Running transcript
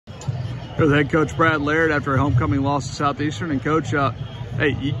There's head coach Brad Laird after a homecoming loss to Southeastern. And coach,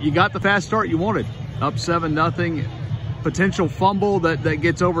 hey, you got the fast start you wanted. Up 7-0, potential fumble that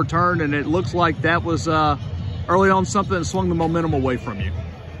gets overturned, and it looks like that was early on something that swung the momentum away from you.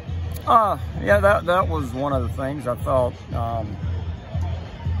 Yeah, that was one of the things I thought.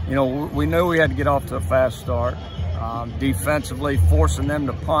 You know, we knew we had to get off to a fast start. Defensively, forcing them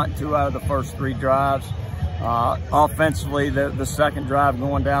to punt 2 out of the first 3 drives. Offensively, the second drive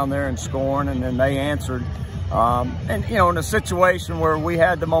going down there and scoring, and then they answered. And, you know, in a situation where we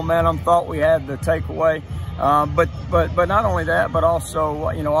had the momentum, thought we had the takeaway, but not only that, but also,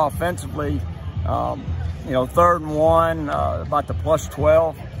 you know, offensively, you know, 3rd and 1, about the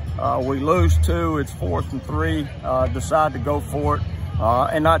 +12. We lose 2, it's 4th and 3, decide to go for it.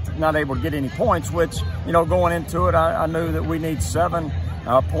 And not able to get any points, which, you know, going into it, I knew that we need 7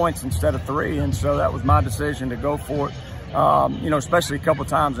 points instead of 3, and so that was my decision to go for it. You know, especially a couple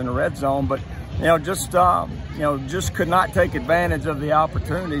times in the red zone, but you know, just could not take advantage of the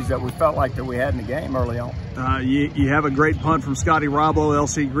opportunities that we felt like that we had in the game early on. You have a great punt from Scotty Roblo.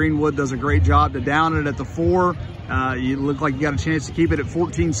 LC Greenwood does a great job to down it at the 4. You look like you got a chance to keep it at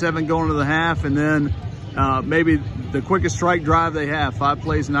 14-7 going into the half, and then maybe the quickest strike drive they have, 5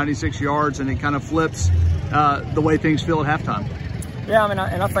 plays, 96 yards, and it kind of flips the way things feel at halftime. Yeah, I mean,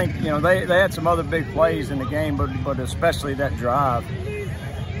 and I think, you know, they had some other big plays in the game, but especially that drive,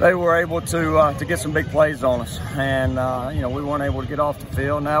 they were able to get some big plays on us, and you know, we weren't able to get off the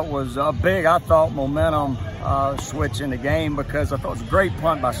field, and that was a big, I thought, momentum switch in the game, because I thought it was a great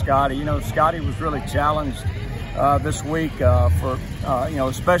punt by Scotty. You know, Scotty was really challenged this week for, you know,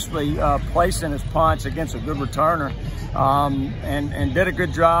 especially placing his punts against a good returner, and did a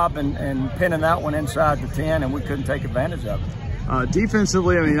good job and pinning that one inside the 10, and we couldn't take advantage of it.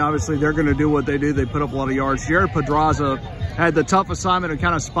 Defensively, I mean, obviously they're going to do what they do. They put up a lot of yards. Jared Pedraza had the tough assignment of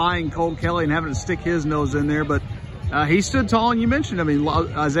kind of spying Cole Kelly and having to stick his nose in there, but he stood tall, and you mentioned, I mean,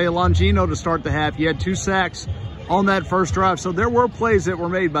 Isaiah Longino to start the half. He had 2 sacks on that first drive, so there were plays that were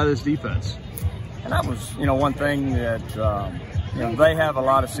made by this defense. And that was, you know, one thing that, you know, they have a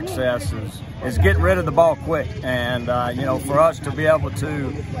lot of success is getting rid of the ball quick. And, you know, for us to be able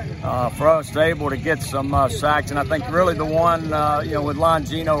to, get some sacks, and I think really the one, you know, with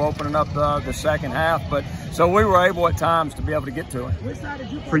Longino opening up the second half. But so we were able at times to be able to get to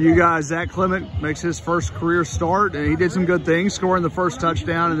him. For you guys, Zach Clement makes his first career start, and he did some good things, scoring the first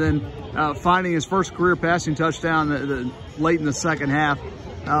touchdown and then finding his first career passing touchdown late in the second half.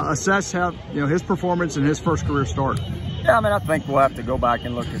 Assess how, you know, his performance and his first career start. Yeah, I mean, I think we'll have to go back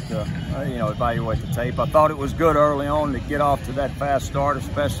and look at the, you know, evaluate the tape. I thought it was good early on to get off to that fast start,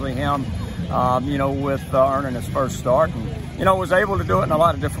 especially him, you know, with earning his first start, and, you know, was able to do it in a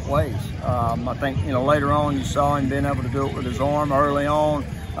lot of different ways. I think, you know, later on you saw him being able to do it with his arm. Early on,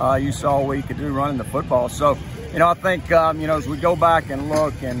 you saw what he could do running the football. So, you know, I think, you know, as we go back and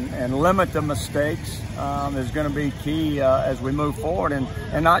look and limit the mistakes is going to be key as we move forward,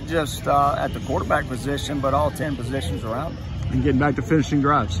 and not just at the quarterback position, but all 10 positions around it. And getting back to finishing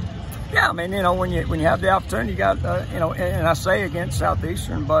drives. Yeah, I mean, you know, when you have the opportunity, you got, you know, and I say against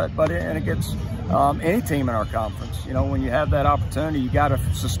Southeastern, but against any team in our conference, you know, when you have that opportunity, you got to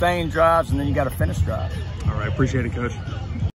sustain drives, and then you got to finish drives. All right, appreciate it, Coach.